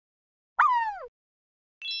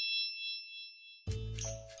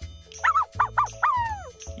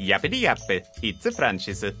Yappity yappe, it's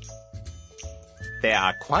Francis. There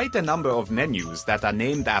are quite a number of menus that are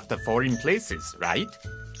named after foreign places, right?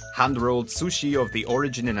 Hand-rolled sushi of the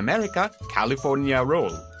origin in America, California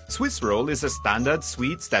roll. Swiss roll is a standard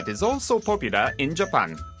sweet that is also popular in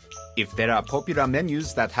Japan. If there are popular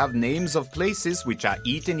menus that have names of places which are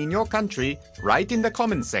eaten in your country, write in the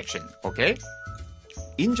comments section, okay?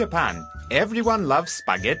 In Japan, everyone loves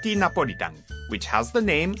spaghetti Napolitan, which has the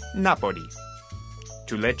name Napoli.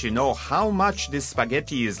 To let you know how much this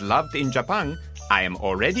spaghetti is loved in Japan, I am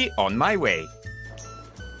already on my way.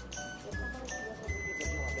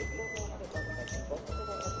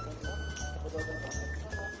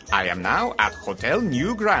 I am now at Hotel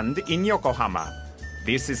New Grand in Yokohama.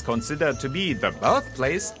 This is considered to be the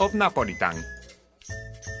birthplace of Napolitan.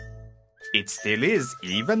 It still is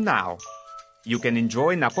even now. You can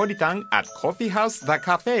enjoy Napolitan at Coffee House The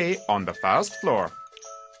Cafe on the first floor.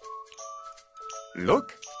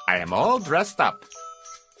 Look, I am all dressed up.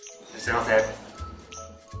 すいません。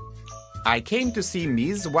 I came to see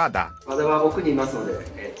Ms. Wada. 和田は奥にいますので、こ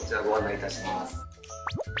ちらご案内いたします。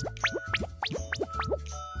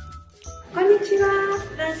こんにちは、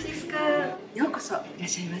フランシスが。ようこそいらっ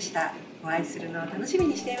しゃいました。お会いするのを楽しみ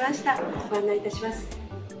にしていました。ご案内いたします。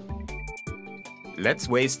Let's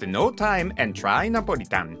waste no time and try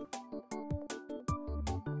Napolitan.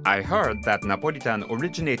 I heard that Napolitan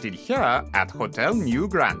originated here at Hotel New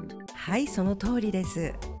Grand. はい、その通りで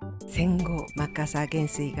す。戦後マッカーサー元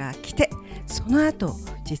帥が来て、その後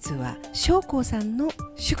実は将校さんの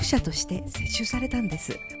宿舎として接収されたんで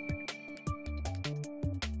す。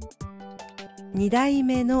2代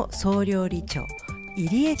目の総料理長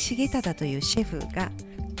入江重忠というシェフが、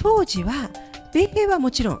当時は米兵はも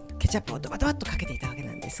ちろんケチャップをドバドバッとかけていたわけ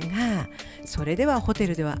なんですが、それではホテ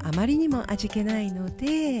ルではあまりにも味気ないの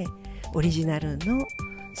で、オリジナルの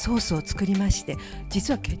ソースを作りまして、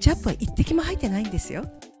実はケチャップは一滴も入ってないんですよ。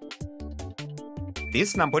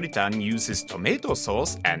This Napolitan uses tomato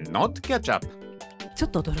sauce and not ketchup. ちょっ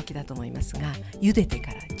と驚きだと思いますが、茹でて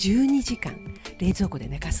から12時間冷蔵庫で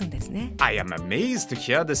寝かすんですね。I am amazed to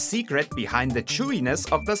hear the secret behind the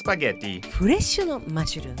chewiness of the spaghetti. フレッシュのマッ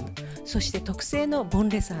シュルーム、そして特製のボン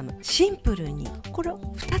レスハム、シンプルにこれ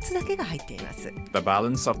2つだけが入っています。The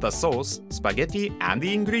balance of the sauce, spaghetti, and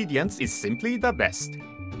the ingredients is simply the best.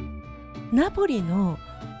 ナポリの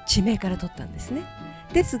地名から取ったんですね。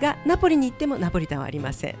ですがナポリに行ってもナポリタンはあり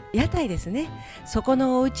ません。屋台ですね。そこ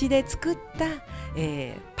のお家で作った、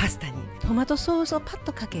パスタにトマトソースをパッ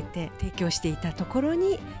とかけて提供していたところ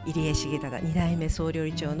に、入江重忠2代目総料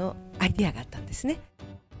理長のアイデアがあったんですね。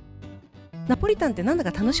ナポリタンってなんだ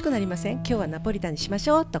か楽しくなりません？今日はナポリタンにしま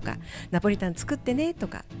しょうとか、ナポリタン作ってねと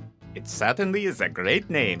か。It certainly is a great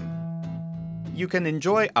name.You can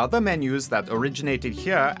enjoy other menus that originated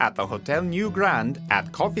here at the Hotel New Grand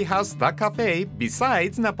at Coffee House The Cafe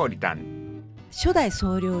besides Napolitan. 初代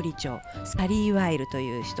総料理長サリー・ワイルと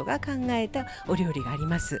いう人が考えたお料理があり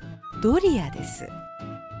ます。ドリアです。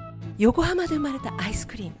横浜で生まれたアイス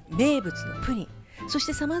クリーム、名物のプリン、そし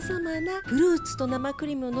てさまざまなフルーツと生ク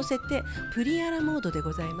リームを乗せてプリアラモードで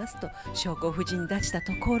ございますと将校夫人に出した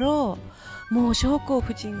ところ、もう将校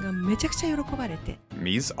夫人がめちゃくちゃ喜ばれて、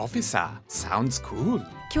 Miss Officer, sounds cool.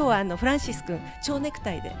 今日はフランシス君蝶ネク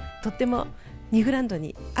タイでとってもニューグランド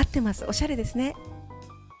に合ってます。おしゃれですね。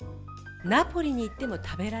ナポリに行っても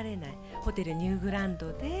食べられないホテルニューグラン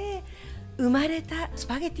ドで生まれたス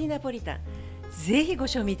パゲッティナポリタン、ぜひご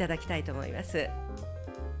賞味いただきたいと思います。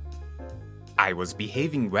I was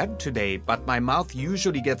behaving well today, but my mouth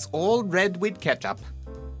usually gets all red with ketchup.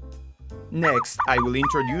 Next, I will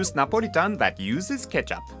introduce Napolitan that uses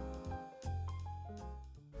ketchup.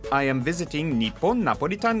 I am visiting Nippon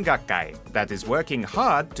Naporitan Gakkai that is working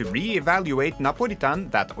hard to re-evaluate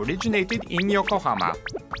Napolitan that originated in Yokohama.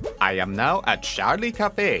 I am now at Charlie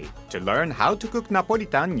Cafe to learn how to cook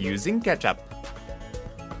Napolitan using ketchup.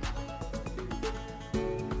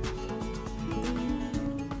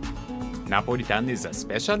 Napolitan is a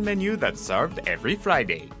special menu that's served every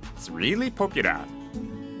Friday. It's really popular.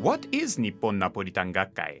 What is Nippon Naporitan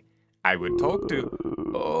Gakkai? I would talk to...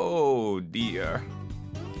 Oh dear.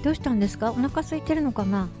 どうしたんですか？お腹空いてるのか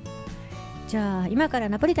な？じゃあ今から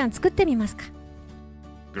ナポリタン作ってみますか。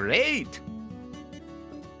Great!